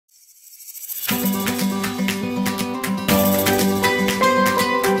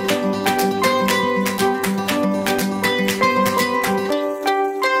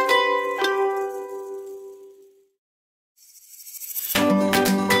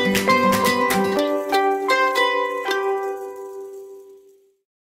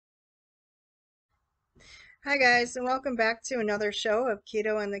Hi guys, and welcome back to another show of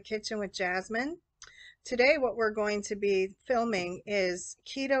Keto in the Kitchen with Jasmine. Today what we're going to be filming is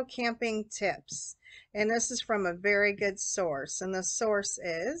keto camping tips. And this is from a very good source. And the source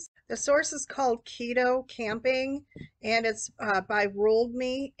is called Keto Camping, and it's by Ruled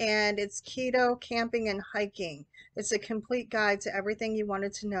Me, and it's keto camping and hiking. It's a complete guide to everything you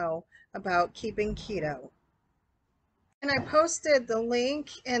wanted to know about keeping keto. And I posted the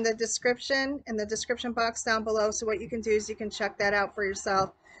link in the description box down below. So what you can do is you can check that out for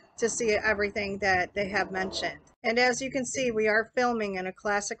yourself to see everything that they have mentioned. And as you can see, we are filming in a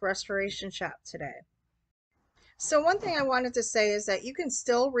classic restoration shop today. So one thing I wanted to say is that you can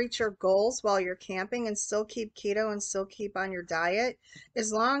still reach your goals while you're camping and still keep keto and still keep on your diet,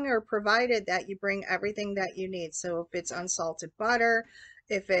 as long or provided that you bring everything that you need. So if it's unsalted butter,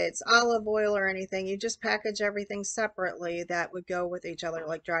 if it's olive oil or anything, you just package everything separately that would go with each other,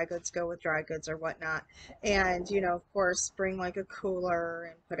 like dry goods go with dry goods or whatnot. And, of course, bring like a cooler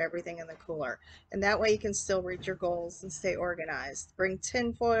and put everything in the cooler. And that way you can still reach your goals and stay organized. Bring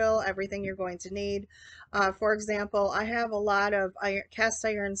tin foil, everything you're going to need. For example, I have a lot of cast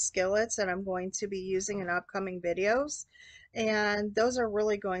iron skillets that I'm going to be using in upcoming videos. And those are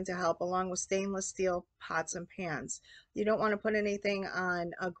really going to help, along with stainless steel pots and pans. You don't want to put anything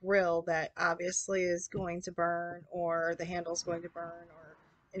on a grill that obviously is going to burn, or the handle's going to burn, or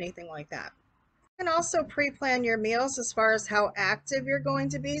anything like that. You can also pre-plan your meals as far as how active you're going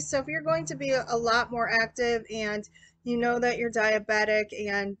to be. So if you're going to be a lot more active, and you know that you're diabetic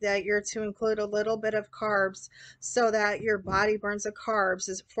and that you're to include a little bit of carbs so that your body burns the carbs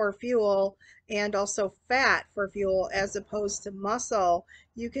for fuel and also fat for fuel as opposed to muscle,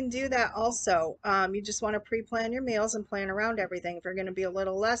 you can do that also. You just want to pre-plan your meals and plan around everything. If you're going to be a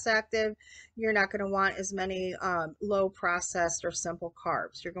little less active, you're not going to want as many low processed or simple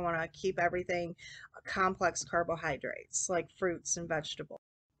carbs. You're going to want to keep everything complex carbohydrates like fruits and vegetables.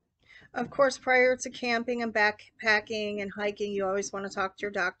 Of course, prior to camping and backpacking and hiking, you always want to talk to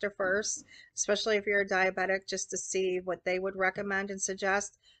your doctor first, especially if you're a diabetic, just to see what they would recommend and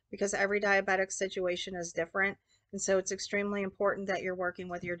suggest, because every diabetic situation is different. And so it's extremely important that you're working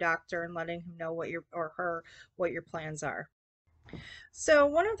with your doctor and letting him know what your plans are. So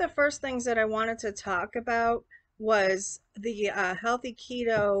one of the first things that I wanted to talk about was the healthy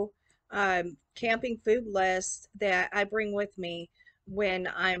keto camping food list that I bring with me when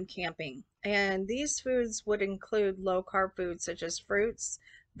I'm camping. And these foods would include low carb foods such as fruits,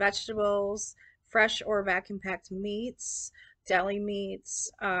 vegetables, fresh or vacuum packed meats, deli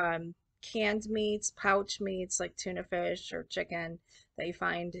meats, canned meats, pouch meats like tuna fish or chicken that you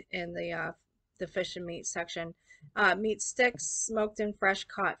find in the fish and meat section. Meat sticks, smoked and fresh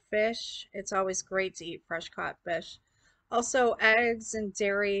caught fish. It's always great to eat fresh caught fish. Also, eggs and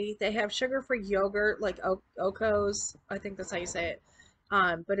dairy. They have sugar-free yogurt like Oko's. I think that's how you say it.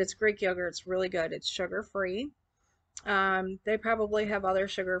 But it's Greek yogurt. It's really good. It's sugar-free. They probably have other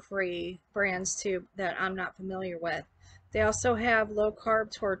sugar-free brands too that I'm not familiar with. They also have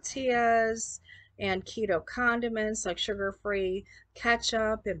low-carb tortillas and keto condiments like sugar-free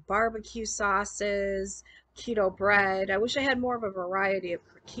ketchup and barbecue sauces, keto bread. I wish I had more of a variety of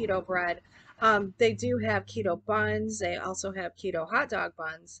keto bread. They do have keto buns. They also have keto hot dog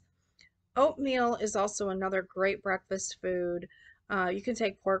buns. Oatmeal is also another great breakfast food. You can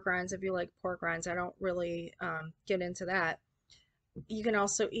take pork rinds if you like pork rinds. I don't really get into that. You can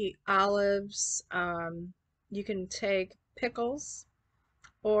also eat olives. You can take pickles,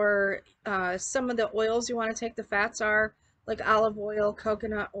 or some of the oils you want to take. The fats are like olive oil,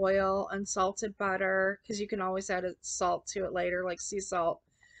 coconut oil, unsalted butter, because you can always add a salt to it later, like sea salt,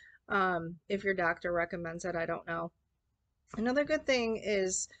 if your doctor recommends it. I don't know. Another good thing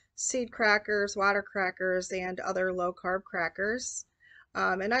is seed crackers, water crackers, and other low carb crackers.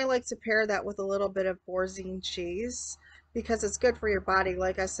 And I like to pair that with a little bit of Boursin cheese because it's good for your body,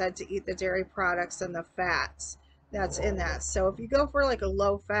 like I said, to eat the dairy products and the fats that's in that. So if you go for like a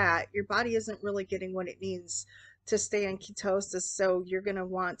low fat, your body isn't really getting what it needs to stay in ketosis. So you're going to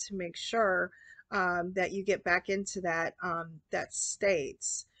want to make sure that you get back into that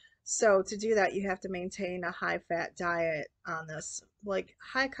state. So to do that, you have to maintain a high fat diet on this, like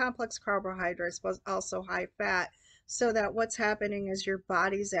high complex carbohydrates, but also high fat, so that what's happening is your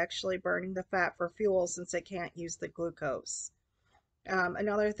body's actually burning the fat for fuel since it can't use the glucose.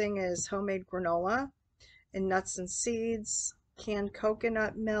 Another thing is homemade granola and nuts and seeds, canned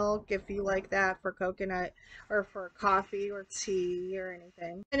coconut milk if you like that for coconut or for coffee or tea or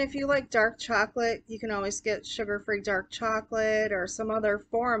anything. And if you like dark chocolate, you can always get sugar-free dark chocolate or some other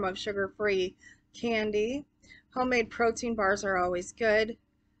form of sugar-free candy. Homemade protein bars are always good.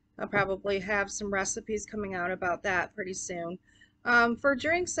 I'll probably have some recipes coming out about that pretty soon. For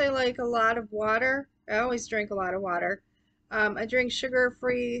drinks, I like a lot of water. I always drink a lot of water. I drink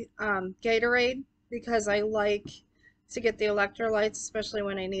sugar-free Gatorade because I like to get the electrolytes, especially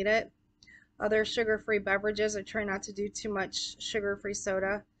when I need it. Other sugar-free beverages, I try not to do too much sugar-free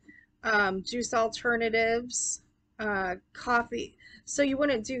soda. Juice alternatives, coffee. So you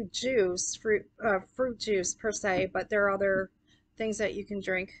wouldn't do juice, fruit juice per se, but there are other things that you can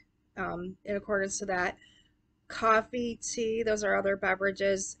drink in accordance to that. Coffee, tea, those are other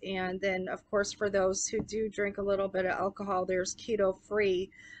beverages. And then, of course, for those who do drink a little bit of alcohol, there's keto-free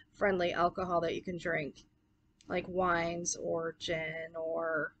friendly alcohol that you can drink, like wines or gin,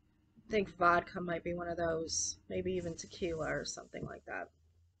 or I think vodka might be one of those, maybe even tequila or something like that.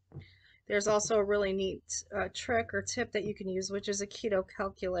 There's also a really neat trick or tip that you can use, which is a keto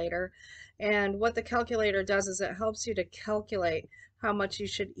calculator. And what the calculator does is it helps you to calculate how much you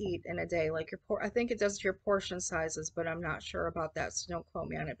should eat in a day. Like I think it does your portion sizes, but I'm not sure about that, so don't quote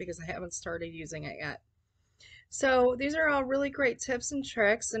me on it because I haven't started using it yet. So these are all really great tips and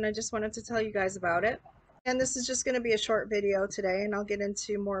tricks, and I just wanted to tell you guys about it. And this is just going to be a short video today, and I'll get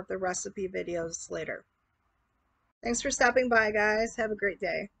into more of the recipe videos later. Thanks for stopping by, guys. Have a great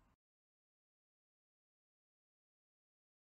day.